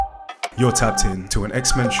You're tapped in to an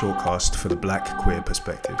X-Men shortcast for the Black queer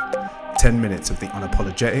perspective. 10 minutes of the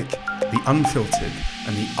unapologetic, the unfiltered,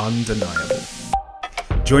 and the undeniable.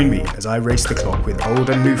 Join me as I race the clock with old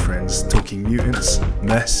and new friends talking mutants,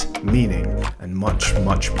 mess, meaning, and much,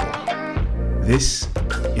 much more. This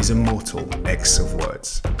is Immortal X of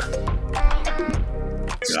Words.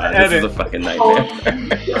 God, this is a fucking nightmare.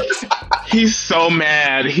 He's so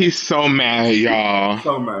mad, y'all.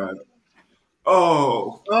 So mad.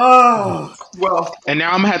 Oh, well. And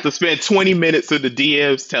now I'm gonna have to spend 20 minutes of the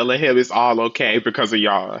DMs telling him it's all okay because of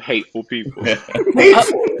y'all hateful people.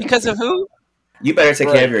 Because of who? You better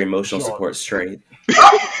take care of your emotional support straight.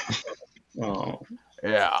 Oh,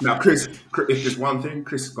 yeah. Now, Chris, if there's one thing,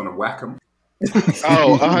 Chris is gonna whack him.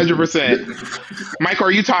 Oh, 100%. Mike,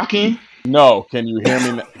 are you talking? No, can you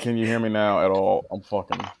hear me now at all? I'm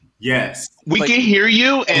fucking. Yes. We can hear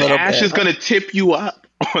you, and Ash bit. is gonna tip you up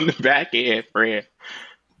on the back end, Fred.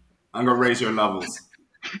 I'm gonna raise your levels.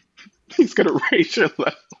 He's gonna raise your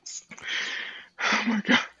levels. Oh my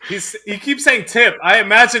god. He keeps saying tip. I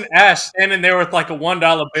imagine Ash standing there with like a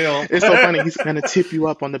 $1 bill. It's so funny. He's gonna tip you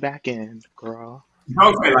up on the back end, girl.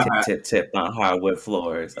 Don't say like that. tip on hardwood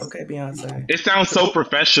floors. Okay, Beyonce. It sounds so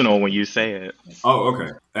professional when you say it. Oh,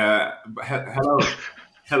 okay.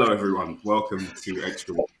 Hello, everyone. Welcome to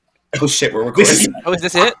Extra. Oh shit, we're recording. Oh, is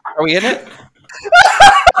this it? Are we in it?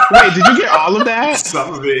 Wait, did you get all of that?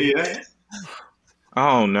 Some of it, yeah.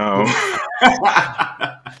 Oh no.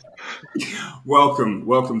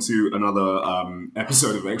 Welcome to another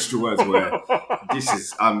episode of Extra Words, where this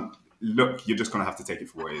is look, you're just gonna have to take it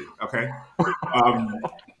for what it is, okay?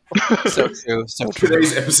 So true.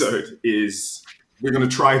 Today's episode is we're gonna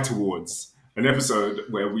try towards an episode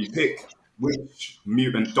where we pick which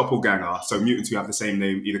mutant doppelganger, so mutants who have the same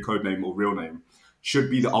name, either code name or real name, should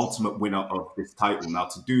be the ultimate winner of this title. Now,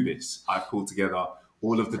 to do this, I've pulled together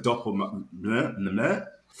all of the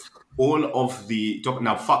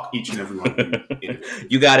now fuck each and every one.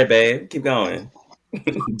 You got it, babe. Keep going.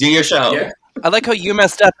 Do your show. Yeah. I like how you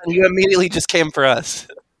messed up and you immediately just came for us.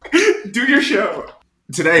 Do your show.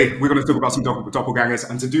 Today, we're going to talk about some doppelgangers,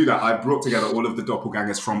 and to do that, I brought together all of the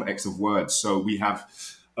doppelgangers from X of Words. So we have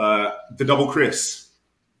the Double Chris.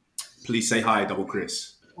 Please say hi, Double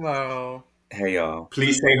Chris. Hello. Hey, y'all.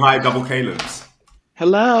 Please say hi, Double Caleb's.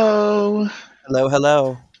 Hello.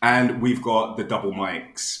 Hello. And we've got the Double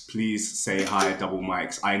Mikes. Please say hi, Double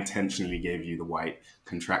Mikes. I intentionally gave you the white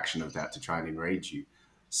contraction of that to try and enrage you.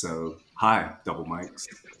 So, hi, Double Mikes.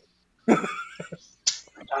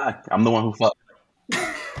 Hi, I'm the one who fucked.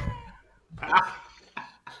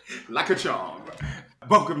 Like a charm.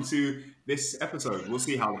 Welcome to this episode. We'll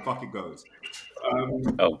see how the fuck it goes.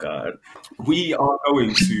 Oh, God. We are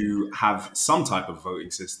going to have some type of voting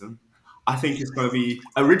system. I think it's going to be...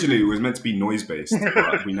 Originally, it was meant to be noise-based,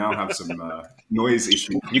 but we now have some noise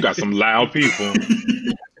issues. You got some loud people.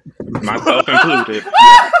 Myself included.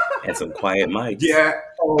 And some quiet mics. Yeah.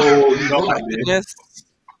 Oh, no. Yes.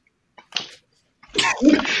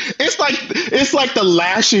 It's like the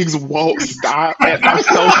lashings won't stop. And I'm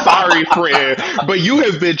so sorry, Fred, but you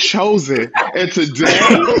have been chosen. And today,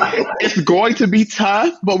 it's going to be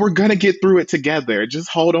tough, but we're going to get through it together. Just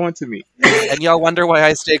hold on to me. And y'all wonder why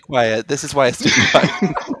I stay quiet. This is why I stay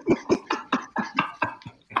quiet.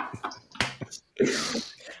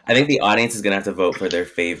 I think the audience is going to have to vote for their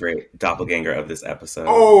favorite doppelganger of this episode.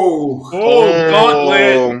 Oh,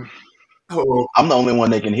 Gauntlet. Oh. I'm the only one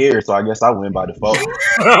they can hear, so I guess I win by default.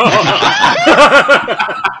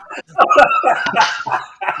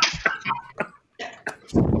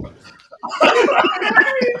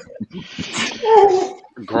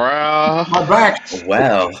 Girl. My back.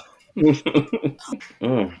 Well.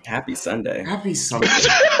 Happy Sunday. Happy Sunday.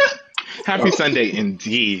 Happy Sunday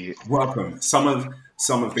indeed. Welcome. Some of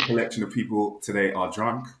the collection of people today are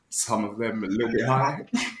drunk. Some of them a little bit high.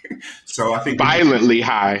 So I think Violently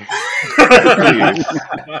high.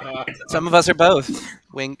 Some of us are both.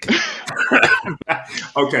 Wink.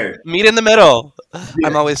 Okay. Meet in the middle. Yeah.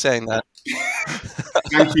 I'm always saying that.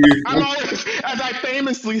 Thank you. I'm always, as I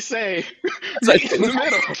famously say, meet in the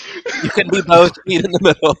middle. You can be both. Meet in the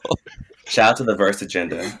middle. Shout out to the verse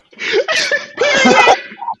agenda.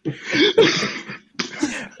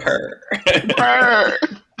 Purr.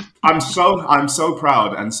 I'm so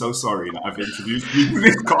proud and so sorry that I've introduced you to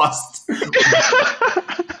this cast.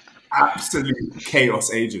 Absolute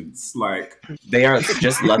chaos agents. Like, they are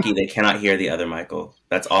just lucky they cannot hear the other Michael.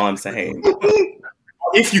 That's all I'm saying.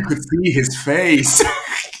 If you could see his face.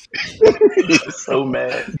 He's so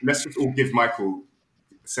mad. Let's just all give Michael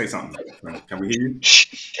say something. Can we hear you?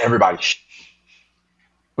 Shh, everybody. Shh.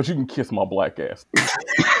 But you can kiss my black ass.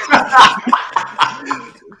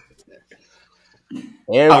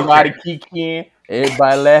 Everybody kikiing,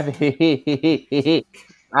 everybody laughing.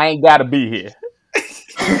 I ain't gotta be here.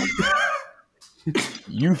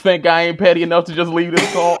 You think I ain't petty enough to just leave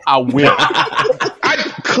this call? I will.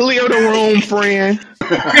 I clear the room, friend.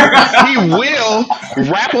 He will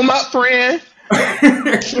wrap him up, friend.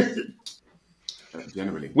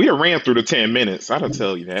 Generally, We have ran through the 10 minutes. I don't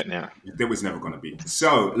tell you that now. there was never going to be.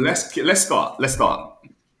 So let's start.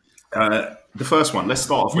 The first one. Let's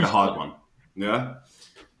start off with a hard one. Yeah.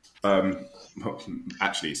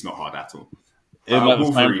 Actually, it's not hard at all. Isn't that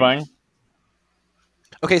the same thing?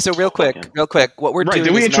 Okay, so real quick, what we're doing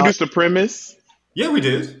Did we is introduce the premise? Yeah, we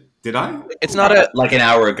did. Did I? it's not a Like an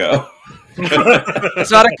hour ago.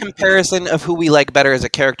 it's not a comparison of who we like better as a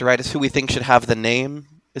character, right? It's who we think should have the name.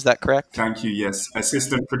 Is that correct? Thank you. Yes,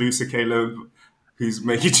 assistant producer Caleb, who's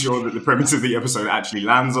making sure that the premise of the episode actually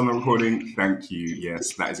lands on the recording. Thank you.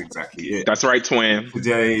 Yes, that is exactly it. That's right, twin.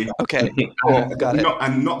 Today, Okay, cool, got it.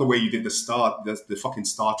 and not the way you did the fucking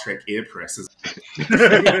Star Trek ear presses.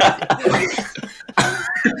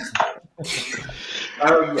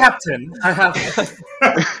 Captain, I have.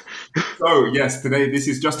 So yes, today this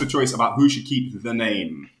is just a choice about who should keep the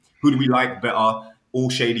name. Who do we like better? All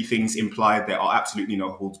shady things implied. There are absolutely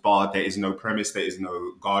no holds barred. There is no premise. There is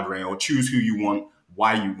no guardrail. Choose who you want,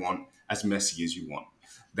 why you want, as messy as you want.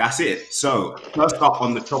 That's it. So first up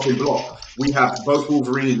on the chopping block, we have both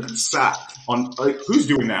Wolverine sat on. Who's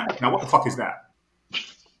doing that? Now what the fuck is that?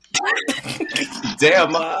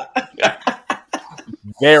 Damn.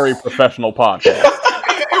 Very professional podcast.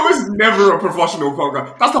 It was never a professional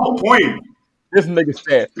program. That's the whole point. This nigga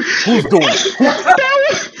said, "Who's doing it?"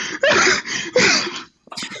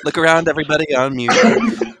 Look around, everybody on mute.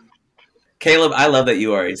 Caleb, I love that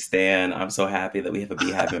you are a stan. I'm so happy that we have a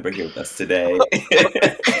Beehive member here with us today.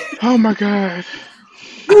 Oh my god.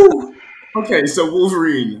 Okay, so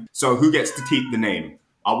Wolverine. So who gets to keep the name?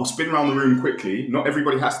 I will spin around the room quickly. Not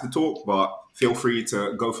everybody has to talk, but feel free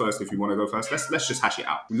to go first if you want to go first. Let's just hash it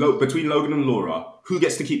out. Between Logan and Laura, who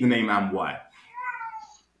gets to keep the name and why?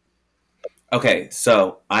 Okay,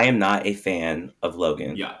 so I am not a fan of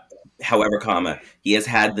Logan. Yeah. However, he has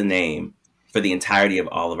had the name for the entirety of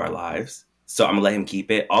all of our lives. So I'm going to let him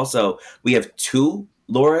keep it. Also, we have 2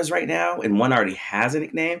 Lauras right now, and one already has a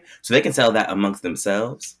nickname. So they can sell that amongst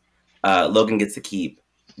themselves. Logan gets to keep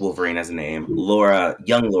Wolverine as a name.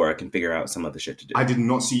 Young Laura can figure out some other shit to do. I did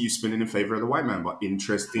not see you spinning in favor of the white man, but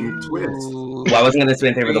interesting twist. Well, I wasn't going to spin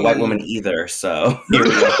in favor of the white woman either, so here we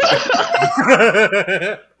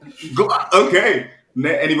go. Okay.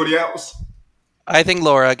 Anybody else? I think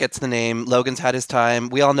Laura gets the name. Logan's had his time.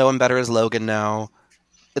 We all know him better as Logan now.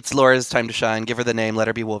 It's Laura's time to shine. Give her the name. Let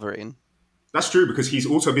her be Wolverine. That's true, because he's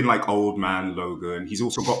also been like Old Man Logan. He's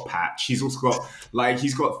also got Patch. He's also got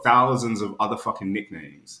he's got thousands of other fucking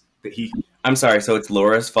nicknames that he. I'm sorry, so it's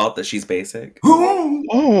Laura's fault that she's basic?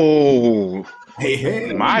 Oh.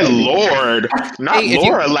 Hey. My lord. Not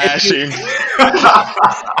Laura lashing.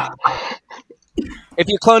 If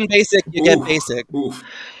you clone basic, you get basic. Oof.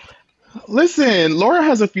 Listen, Laura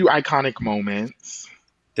has a few iconic moments.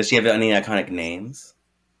 Does she have any iconic names?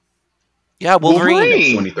 Yeah,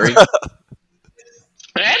 Wolverine. 23.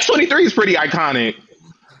 X-23 is pretty iconic.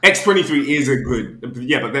 X-23 is a good,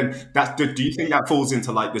 yeah, but then do you think that falls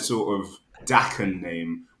into like the sort of Dakan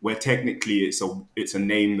name, where technically it's a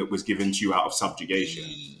name that was given to you out of subjugation?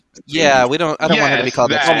 Yeah, I don't want her to be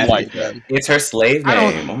called that. Like that. It's her slave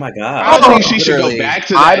name. Oh my god. I don't think she should go Literally. back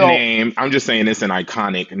to that name. I'm just saying it's an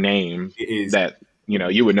iconic name It is. that,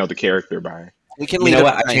 you would know the character by. We can You leave know it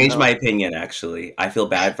what? I behind, changed though. my opinion, actually. I feel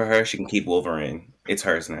bad for her. She can keep Wolverine. It's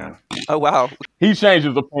hers now. Oh, wow. He changed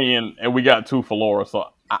his opinion, and we got 2 for Laura. So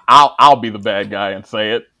I'll be the bad guy and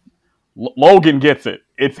say it. Logan gets it.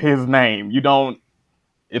 It's his name. You don't.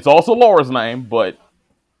 It's also Laura's name, but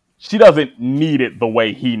she doesn't need it the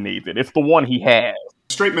way he needs it. It's the one he has.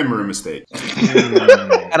 Straight memory mistake.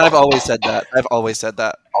 And I've always said that. Always.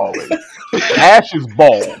 Ash is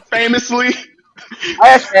bald. Famously.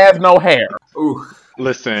 Ash has no hair. Ooh.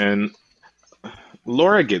 Listen,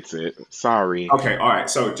 Laura gets it. Sorry. Okay, all right.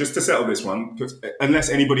 So just to settle this one, unless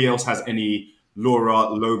anybody else has any Laura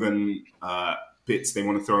Logan bits they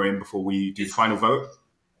want to throw in before we do the final vote.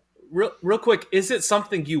 Real quick, is it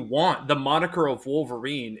something you want? The moniker of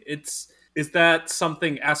Wolverine. Is that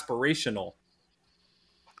something aspirational?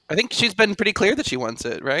 I think she's been pretty clear that she wants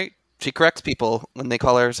it, right? She corrects people when they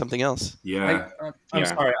call her something else. Yeah. I'm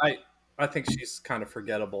sorry. I think she's kind of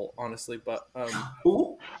forgettable, honestly. But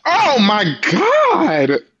Ooh. Oh my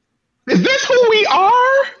god! Is this who we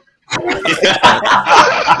are?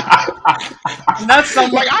 And that's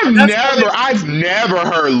someone. Like I've never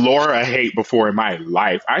heard Laura hate before in my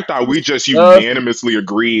life. I thought we just unanimously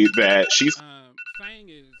agreed that she's. Fang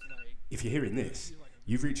is like. If you're hearing this,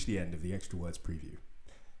 you've reached the end of the Extra Words preview.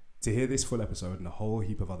 To hear this full episode and a whole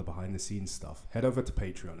heap of other behind the scenes stuff, head over to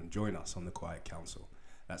Patreon and join us on the Quiet Council.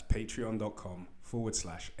 That's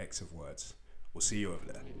patreon.com/X of Words. We'll see you over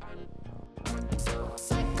there.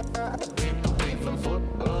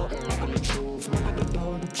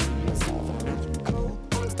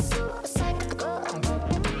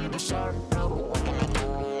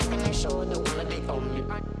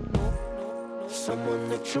 Someone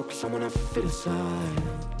that chokes, someone that fit aside.